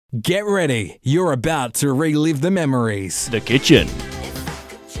Get ready. You're about to relive the memories. The Kitchen.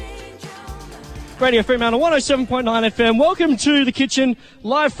 Radio Fremantle 107.9 FM. Welcome to The Kitchen,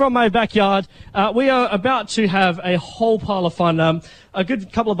 live from my backyard. We are about to have a whole pile of fun. A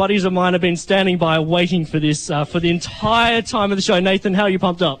good couple of buddies of mine have been standing by waiting for this for the entire time of the show. Nathan, how are you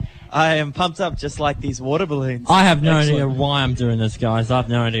pumped up? I am pumped up just like these water balloons. I have no idea why I'm doing this, guys. I have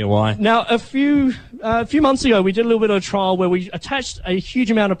no idea why. Now, a few months ago, we did a little bit of a trial where we attached a huge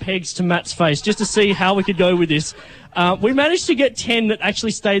amount of pegs to Matt's face just to see how we could go with this. We managed to get 10 that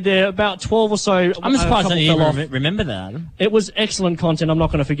actually stayed there, about 12 or so. I'm surprised that you remember that. It was excellent content. I'm not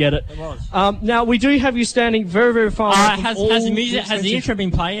going to forget it. It was. Now, we do have you standing very, very far away. Has the intro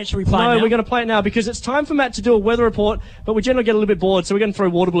been played? Should we play it now? No, we're going to play it now because it's time for Matt to do a weather report, but we generally get a little bit bored, so we're going to throw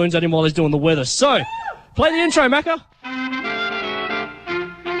water balloons at him while he's doing the weather. So, play the intro, Macca.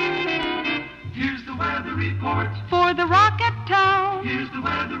 Here's the weather report for the Rocket Town. Here's the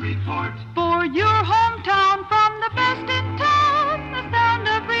weather report For your hometown, from the best in town, the sound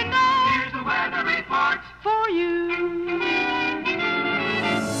of renown. Here's the weather report For you.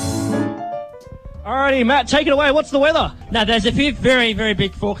 Alrighty, Matt, take it away. What's the weather? Now, there's a few very, very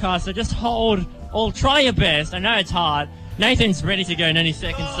big forecasts, so just try your best. I know it's hard. Nathan's ready to go in any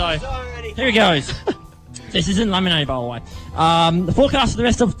second, so here he goes. This isn't lemonade, by the way. The forecast for the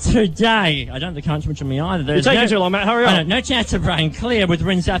rest of today. I don't have the current switch on me either. You're taking too long, Matt. Hurry up. No chance of rain. Clear with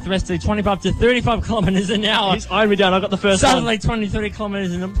wind southwesterly 25 to 35 kilometres an hour. He's eyeing me down. I got the first one. Southerly 20 to 30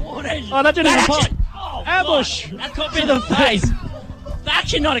 kilometres in the morning. Oh, that didn't even pop. Oh, Ambush. God. That caught me in the face. That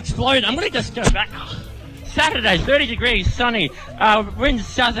should not explode. I'm going to just go back. Saturday, 30 degrees, sunny. Winds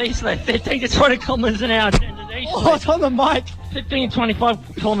southeasterly, 15 to 20 kilometres an hour. Oh, it's on the mic. 15 to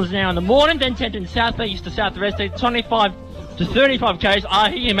 25 kilometres an hour in the morning, then 10 to southeast to southwest, 25 to 35 k's. I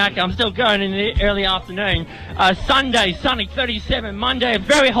hear you, Mac. I'm still going in the early afternoon. Sunday, sunny, 37. Monday,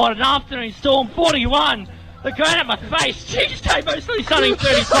 very hot. An afternoon storm, 41. They're going at my face. Tuesday, mostly sunny,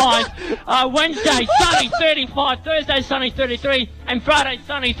 35. Wednesday, sunny, 35. Thursday, sunny, 33. And Friday,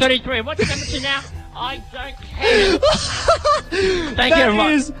 sunny, 33. What's the temperature now? I don't care. Thank you, everyone.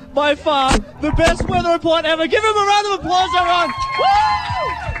 That is by far the best weather report ever. Give him a round of applause, everyone.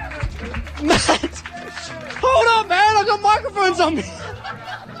 Woo! Matt, hold up, man. I've got microphones on me.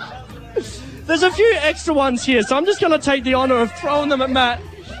 There's a few extra ones here, so I'm just going to take the honour of throwing them at Matt.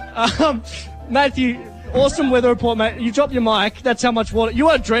 Matthew, awesome weather report, mate. You dropped your mic. That's how much water. You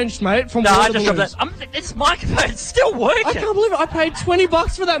are drenched, mate. From no, water I just dropped that. This microphone's still working. I can't believe it. I paid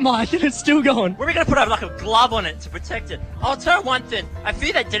 $20 for that mic and it's still going. We're going to put like a glove on it to protect it. I'll tell you one thing. A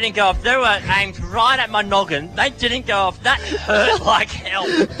few that didn't go off, they were aimed right at my noggin. They didn't go off. That hurt like hell.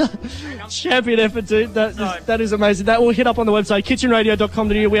 Champion effort, dude. That is amazing. That will hit up on the website,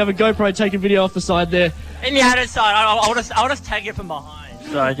 kitchenradio.com.au. We have a GoPro taking video off the side there. In the other side, I'll just tag it from behind.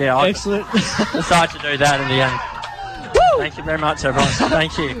 So, yeah, I'll excellent. decide to do that in the end. Woo! Thank you very much, everyone.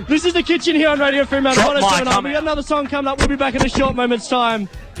 Thank you. This is The Kitchen here on Radio Fremantle 107.9. We got another song coming up. We'll be back in a short moment's time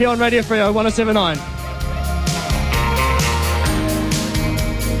here on Radio Freo 107.9.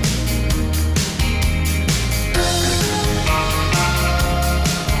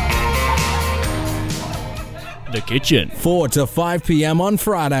 The Kitchen. 4 to 5 p.m. on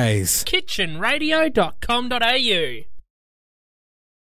Fridays. kitchenradio.com.au